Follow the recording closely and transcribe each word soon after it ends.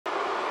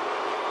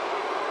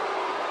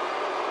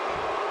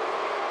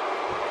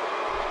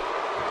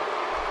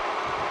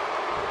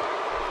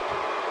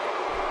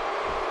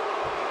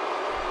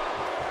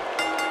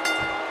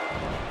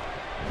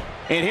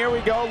And here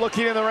we go,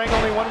 looking in the ring,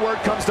 only one word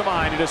comes to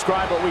mind to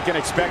describe what we can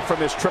expect from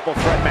this triple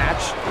threat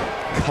match.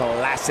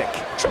 Classic.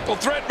 Triple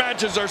threat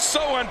matches are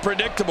so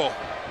unpredictable.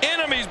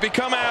 Enemies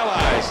become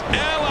allies,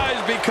 allies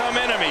become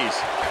enemies.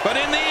 But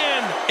in the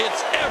end,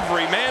 it's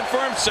every man for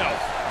himself.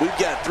 We've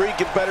got three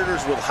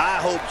competitors with high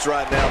hopes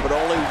right now, but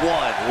only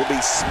one will be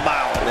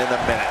smiling in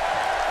a minute.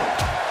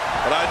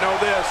 But I know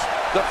this,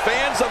 the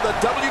fans of the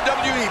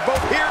WWE, both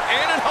here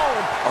and at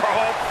home, are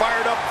all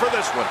fired up for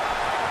this one.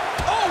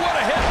 Oh, what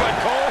a headbutt,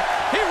 Cole.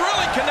 He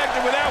really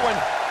connected with that one.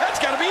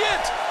 That's got to be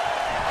it.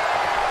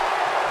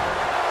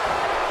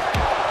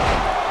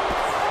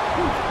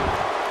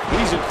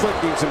 He's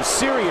inflicting some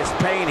serious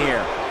pain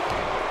here.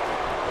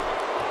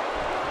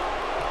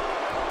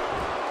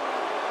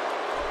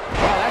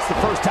 Well, that's the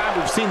first time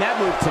we've seen that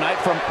move tonight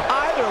from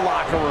either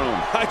locker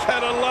room. I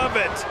gotta love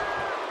it.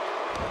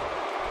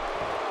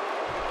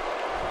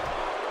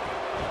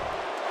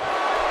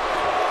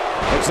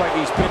 Looks like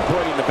he's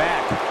pinpointing the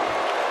back.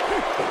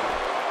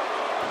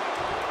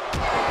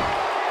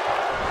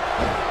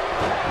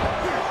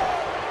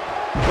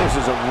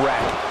 This is a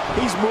wreck.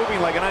 He's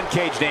moving like an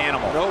uncaged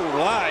animal. No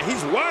lie,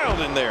 he's wild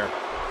in there.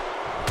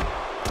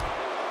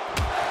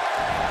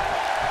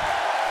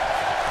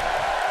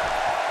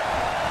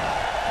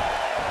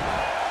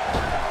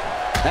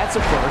 That's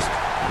a first.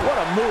 What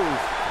a move.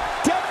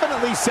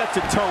 Definitely sets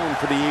a tone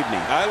for the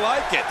evening. I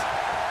like it.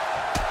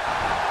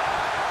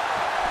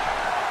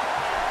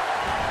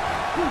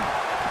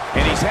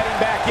 And he's heading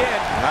back in.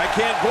 I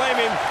can't blame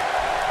him.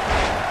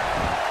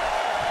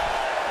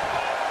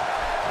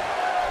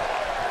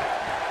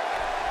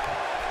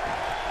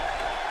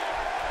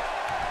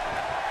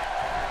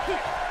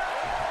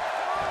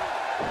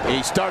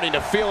 He's starting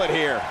to feel it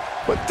here.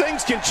 But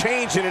things can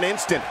change in an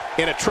instant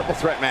in a triple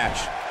threat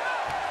match.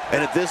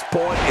 And at this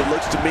point, it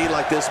looks to me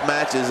like this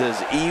match is as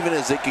even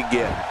as it could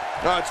get.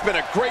 Oh, it's been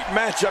a great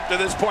match up to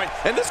this point,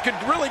 and this could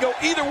really go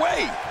either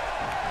way.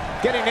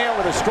 Getting nailed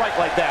with a strike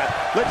like that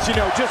lets you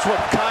know just what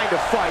kind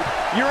of fight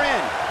you're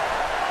in.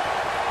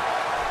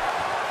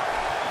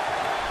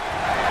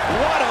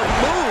 What a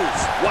move!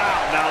 Wow,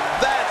 now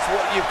that's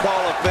what you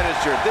call a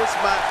finisher. This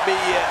might be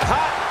it.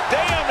 Hot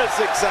damn, it's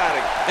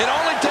exciting. It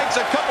only takes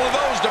a couple of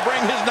those to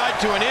bring his night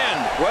to an end.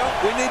 Well,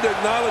 we need to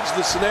acknowledge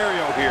the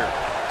scenario here.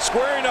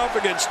 Squaring off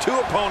against two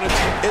opponents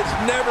is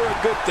never a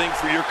good thing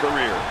for your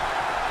career.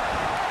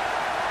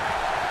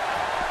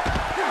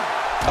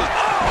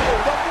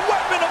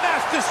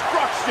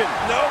 Destruction.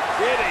 No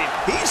kidding.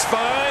 He's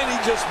fine. He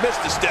just missed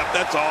a step,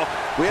 that's all.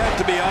 We have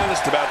to be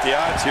honest about the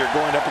odds here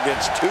going up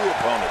against two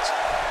opponents.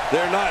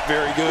 They're not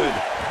very good.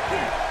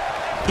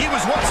 He was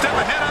one step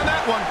ahead on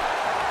that one.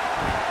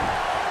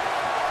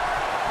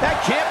 That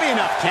can't be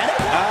enough, can it?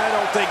 I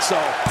don't think so.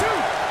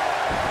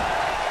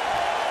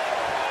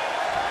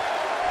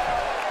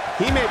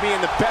 He may be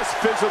in the best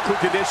physical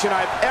condition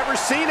I've ever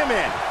seen him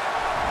in.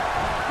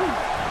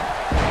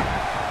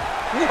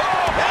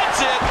 Whoa,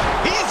 that's it.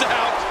 He's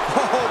out.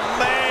 Oh,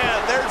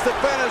 man, there's the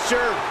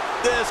finisher.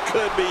 This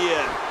could be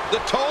it. The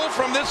toll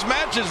from this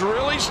match is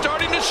really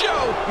starting to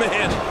show.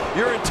 Man,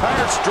 your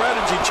entire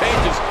strategy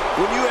changes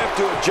when you have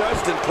to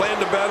adjust and plan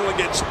to battle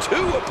against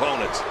two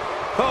opponents.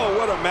 Oh,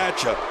 what a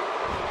matchup.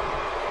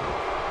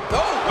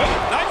 Oh, wait,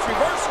 nice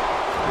reversal.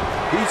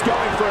 He's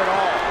going for it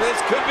all.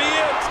 This could be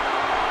it.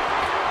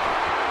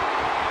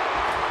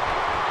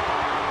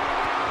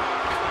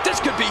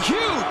 This could be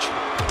huge.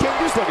 Can't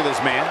just look at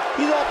this man.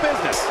 He's all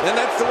business. And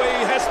that's the way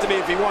he has to be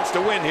if he wants to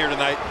win here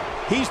tonight.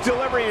 He's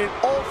delivering an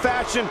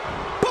old-fashioned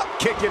butt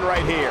kicking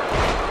right here.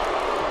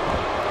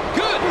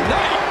 Good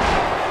night.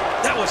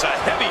 That was a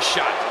heavy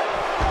shot.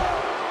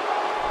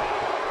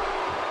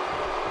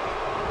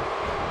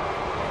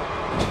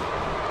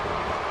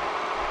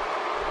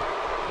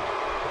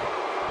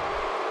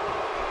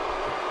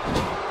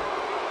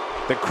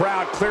 The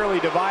crowd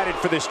clearly divided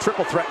for this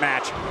triple threat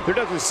match. There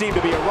doesn't seem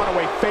to be a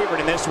runaway favorite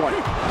in this one.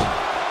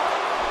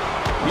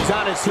 He's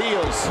on his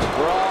heels.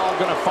 We're all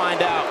going to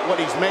find out what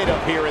he's made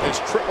of here in this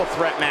triple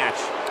threat match.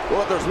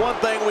 Well, if there's one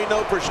thing we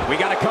know for sure, we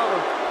got to cover.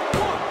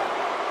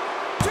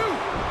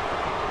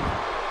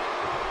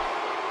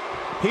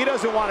 1, 2. He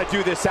doesn't want to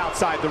do this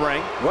outside the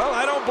ring. Well,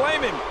 I don't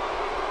blame him.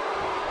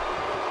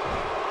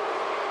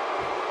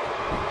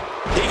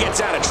 He gets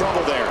out of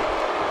trouble there.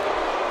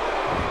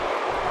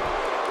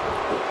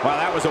 Wow,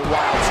 that was a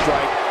wild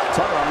strike.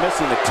 Talk about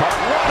missing the target.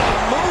 What a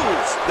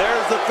move!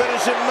 There's the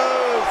finishing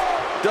move.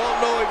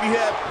 Don't know if you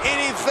have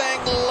anything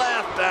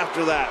left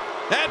after that.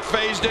 That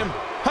phased him.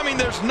 I mean,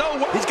 there's no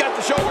way. He's got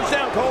the shoulders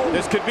down, Cole.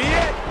 This could be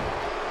it.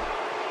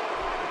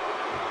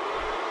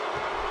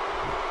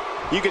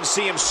 You can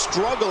see him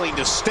struggling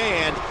to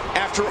stand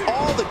after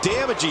all the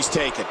damage he's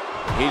taken.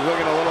 He's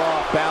looking a little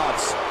off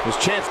balance. His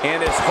chance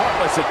and his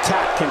heartless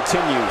attack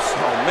continues.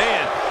 Oh,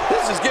 man.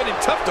 This is getting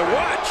tough to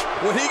watch.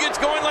 When he gets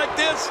going like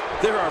this,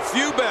 there are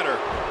few better.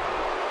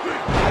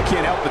 I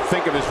can't help but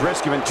think of his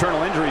risk of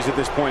internal injuries at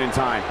this point in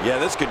time. Yeah,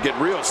 this could get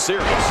real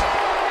serious.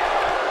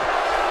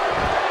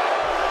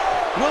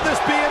 Will this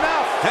be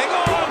enough? Hang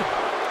on.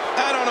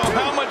 I don't know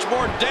how much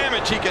more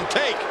damage he can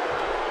take.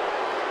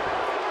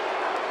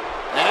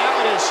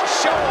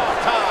 show-off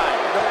time.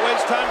 Don't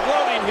waste time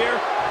gloating here.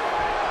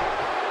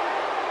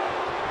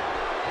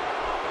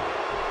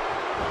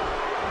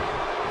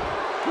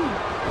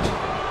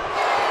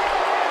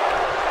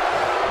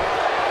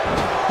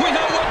 We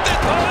know what this...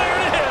 Oh, there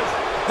it is.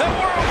 The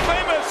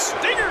world-famous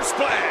Stinger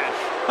Splash.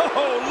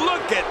 Oh,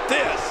 look at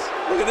this.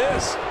 Look at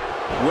this.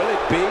 Will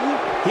it be?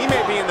 He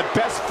may be in the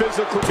best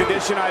physical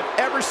condition I've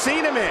ever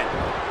seen him in.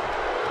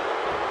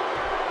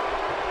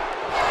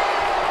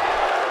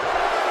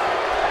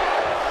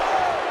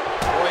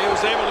 Boy, he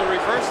was able to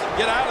reverse and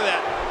get out of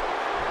that.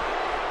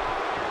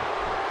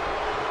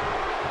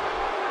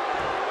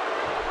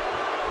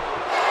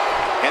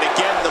 And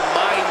again, the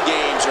mind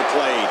games are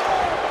played.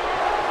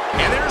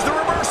 And there's the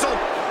reversal.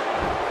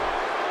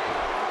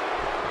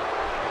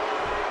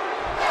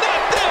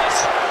 Not this.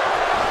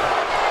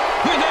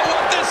 We know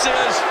what this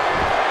is.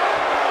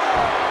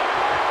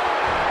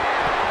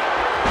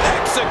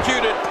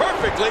 Executed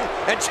perfectly,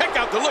 and check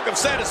out the look of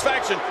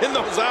satisfaction in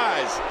those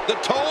eyes. The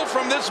toll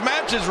from this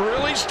match is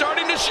really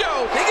starting to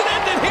show. He can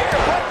end it here.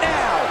 What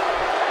now?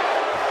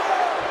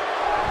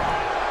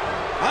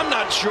 I'm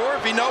not sure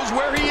if he knows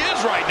where he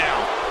is right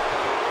now.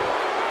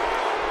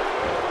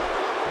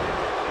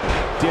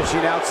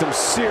 Dishing out some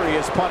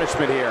serious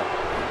punishment here.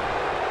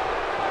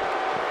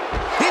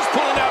 He's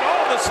pulling out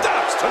all the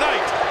stops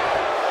tonight.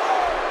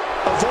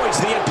 Avoids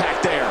the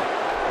impact there.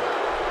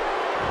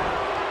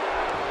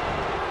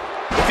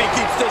 If he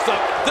keeps this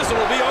up, this one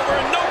will be over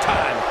in no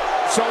time.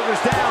 Shoulders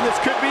down, this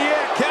could be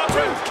it. Count,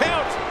 Ruth,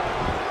 count.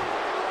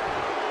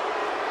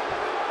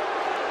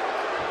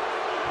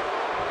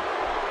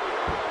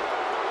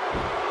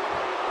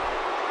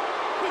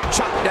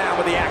 Chopped down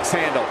with the axe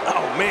handle.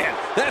 Oh, man,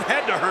 that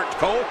had to hurt,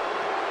 Cole.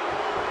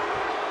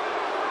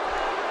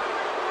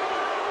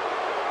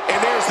 And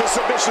there's the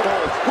submission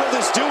hold. Will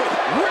this do it?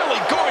 Really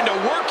going to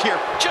work here.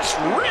 Just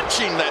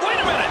wrenching that. Wait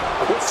a minute.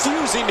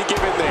 Refusing to give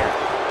in there.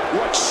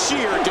 What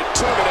sheer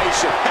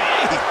determination.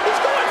 Hey,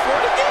 he's going for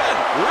it again.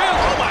 Really?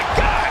 Oh, my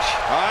gosh.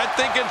 I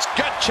think it's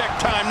gut check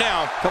time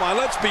now. Come on,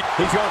 let's be...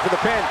 He's going for the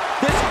pin.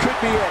 This could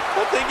be it.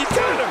 I think he's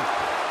got him.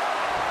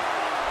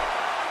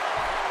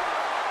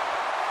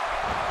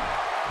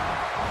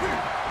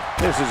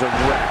 This is a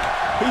wreck.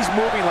 He's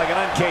moving like an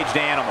uncaged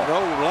animal.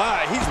 No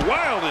lie. He's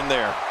wild in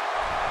there.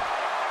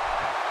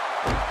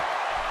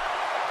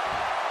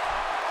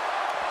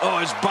 Oh,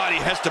 his body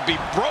has to be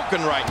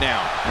broken right now.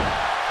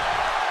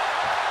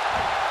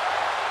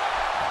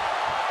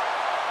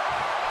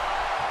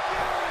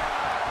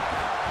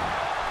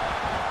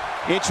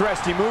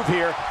 Interesting move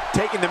here,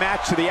 taking the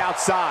match to the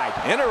outside.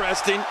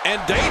 Interesting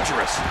and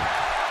dangerous.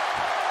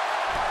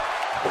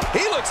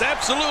 He looks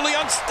absolutely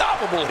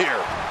unstoppable here.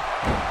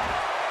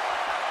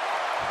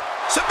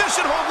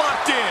 Submission hold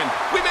locked in.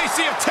 We may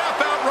see a tap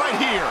out right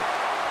here.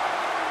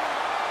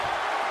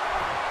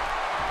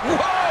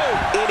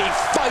 Whoa! And he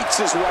fights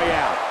his way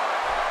out.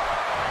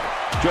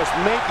 Just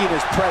making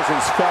his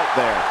presence felt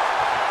there.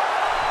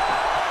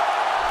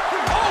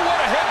 Oh, what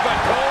a headbutt,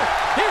 Cole.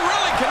 He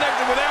really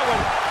connected with that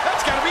one.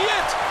 That's got to be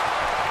it.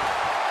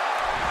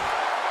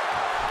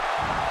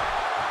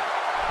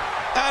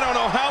 I don't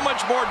know how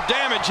much more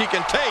damage he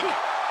can take.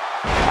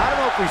 I don't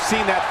know if we've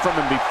seen that from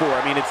him before.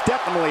 I mean, it's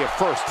definitely a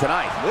first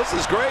tonight. This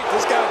is great.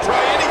 This guy will try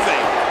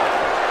anything.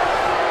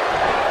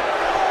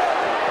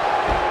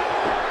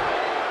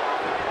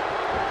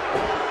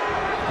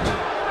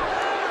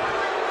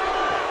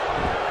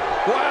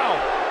 Wow,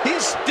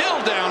 he's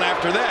still down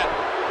after that.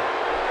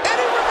 And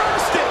he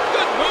reversed it.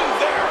 Good move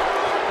there.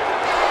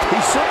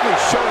 He's certainly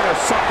showing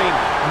us something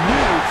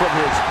new from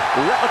his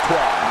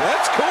repertoire.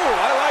 That's cool.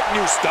 I like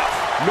new stuff.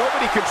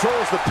 Nobody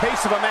controls the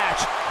pace of a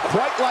match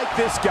quite like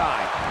this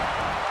guy.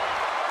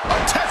 A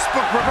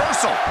textbook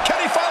reversal. Can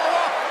he follow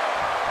up?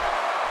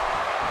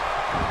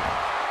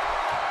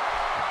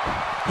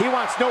 He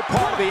wants no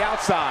part of the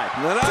outside.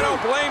 And I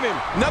don't blame him.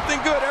 Nothing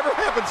good ever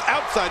happens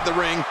outside the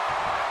ring.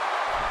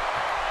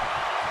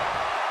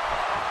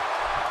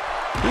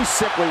 He's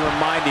simply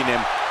reminding him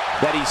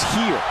that he's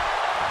here.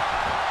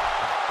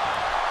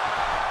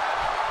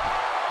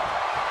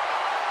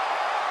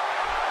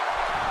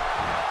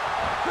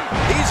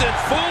 He's in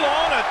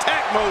full-on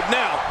attack mode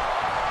now.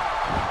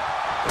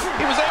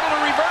 He was able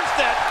to reverse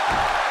that.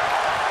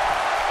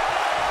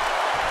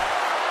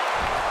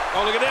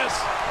 Oh, look at this.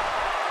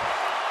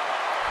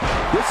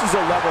 This is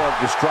a level of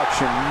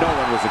destruction no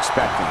one was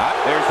expecting.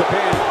 There's the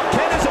pin.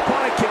 Can his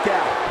opponent kick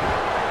out?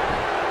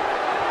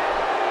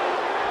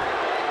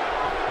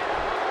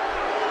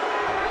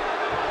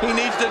 He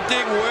needs to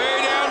dig way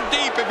down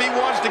deep if he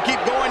wants to keep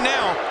going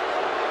now.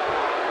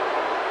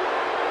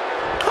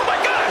 Oh, my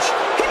gosh.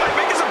 He might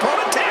make his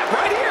opponent tap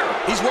right here.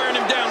 He's wearing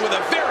him down with a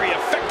very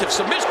effective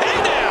submission.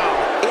 Hey, now.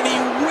 And he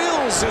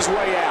wills his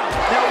way out.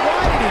 Now,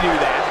 why did he do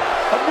that?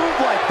 A move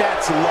like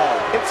that's low.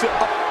 It's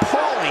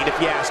appalling, if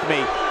you ask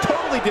me.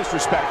 Totally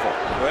disrespectful.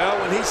 Well,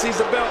 when he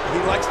sees the belt, he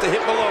likes to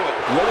hit below it.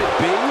 Will it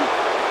be?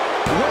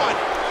 One.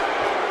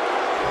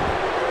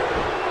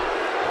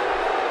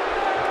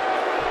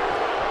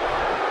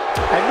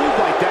 A move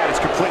like that is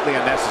completely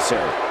unnecessary.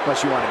 unnecessary,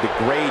 unless you want to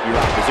degrade your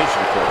opposition,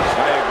 of course.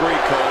 I agree,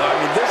 Cole. I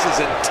mean, this is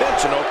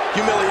intentional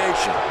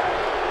humiliation.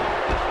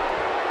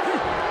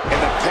 And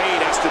the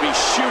pain has to be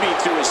shooting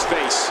through his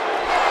face.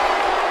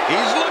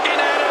 He's looking